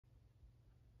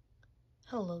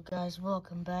Hello guys,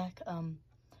 welcome back.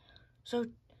 So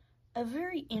a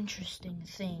very interesting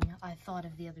thing I thought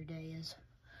of the other day is,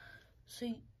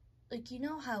 you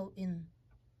know how in,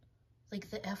 like,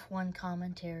 the F1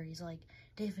 commentaries, like,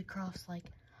 David Croft's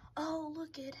like, oh,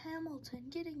 look at Hamilton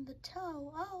getting the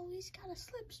toe, oh, he's got a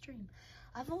slipstream.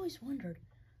 I've always wondered,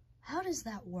 how does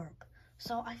that work?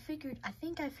 So I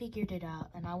think I figured it out,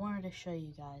 and I wanted to show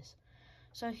you guys.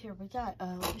 So here we got,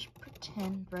 just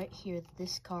pretend right here that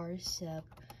this car is Seb,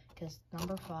 because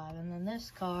number 5, and then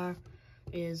this car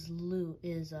is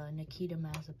Nikita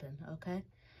Mazepin, okay?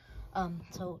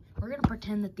 So we're gonna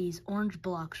pretend that these orange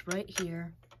blocks right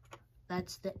here,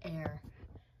 that's the air.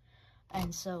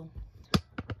 And so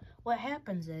what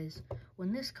happens is,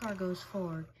 when this car goes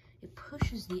forward, it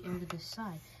pushes the air to the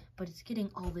side, but it's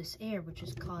getting all this air, which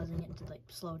is causing it to, like,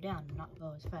 slow down and not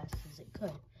go as fast as it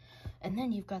could. And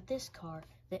then you've got this car,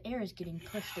 the air is getting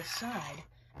pushed aside,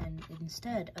 and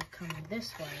instead of coming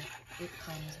this way, it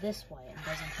comes this way and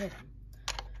doesn't hit him.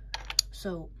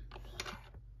 So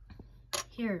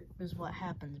here is what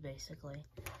happens, basically.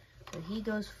 So he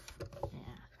goes,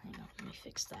 hang on, let me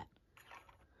fix that.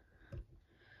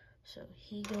 So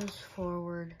he goes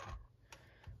forward,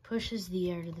 pushes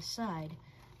the air to the side,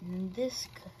 and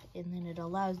then it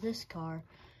allows this car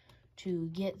to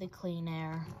get the clean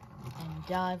air and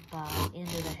dive by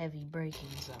into the heavy braking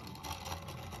zone.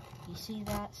 You see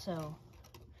that? So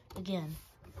again,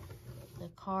 the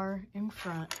car in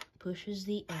front pushes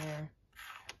the air,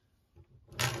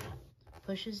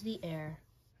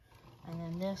 and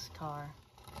then this car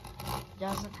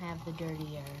doesn't have the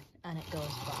dirty air, and it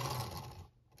goes by.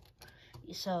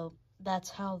 So that's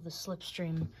how the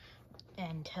slipstream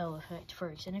and tail effect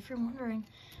works. And if you're wondering,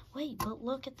 wait, but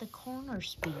look at the corner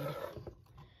speed.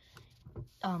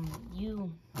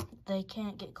 They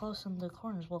can't get close in the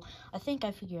corners. Well, I think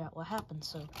I figured out what happens.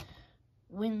 So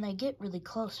when they get really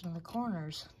close in the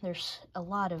corners, there's a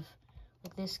lot of,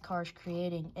 like, this car's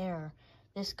creating air.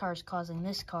 This car's causing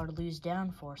this car to lose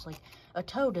downforce. Like, a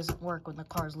toe doesn't work when the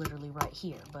car's literally right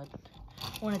here, but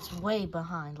when it's way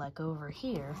behind, like over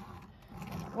here,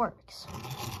 it works.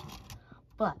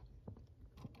 But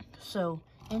so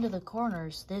into the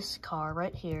corners, this car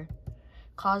right here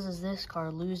causes this car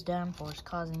to lose downforce,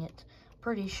 causing it,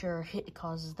 pretty sure it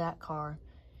causes that car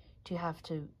to have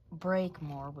to brake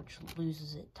more, which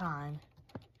loses it time.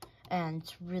 And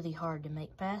it's really hard to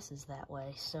make passes that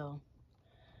way. So,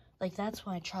 like, that's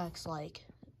why tracks like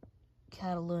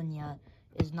Catalonia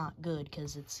is not good,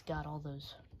 because it's got all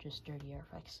those just dirty air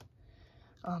effects.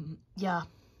 Yeah,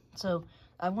 so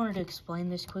I wanted to explain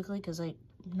this quickly because I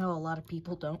know a lot of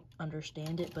people don't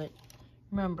understand it, but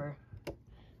remember,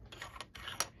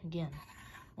 again,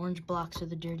 orange blocks are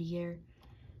the dirty air,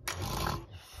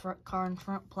 car in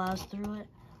front plows through it,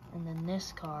 and then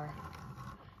this car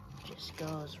just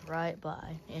goes right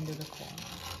by into the corner.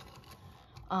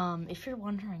 If you're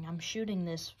wondering, I'm shooting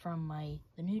this from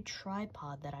the new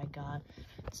tripod that I got.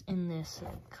 It's in this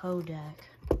Kodak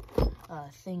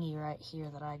thingy right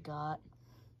here that I got.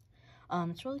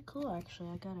 It's really cool, actually.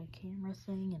 I got a camera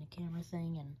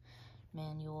thing and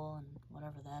manual and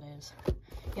whatever that is.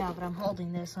 Yeah, but I'm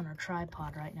holding this on a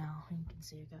tripod right now. You can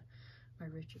see I got my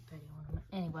Richard Petty ornament.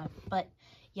 Anyway, but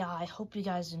yeah, I hope you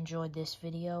guys enjoyed this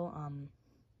video.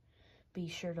 Be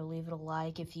sure to leave it a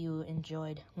like if you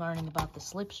enjoyed learning about the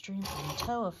slipstream and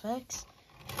toe effects.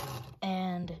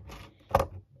 And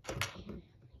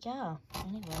yeah,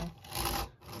 anyway,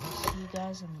 I'll see you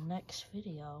guys in the next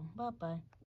video. Bye-bye.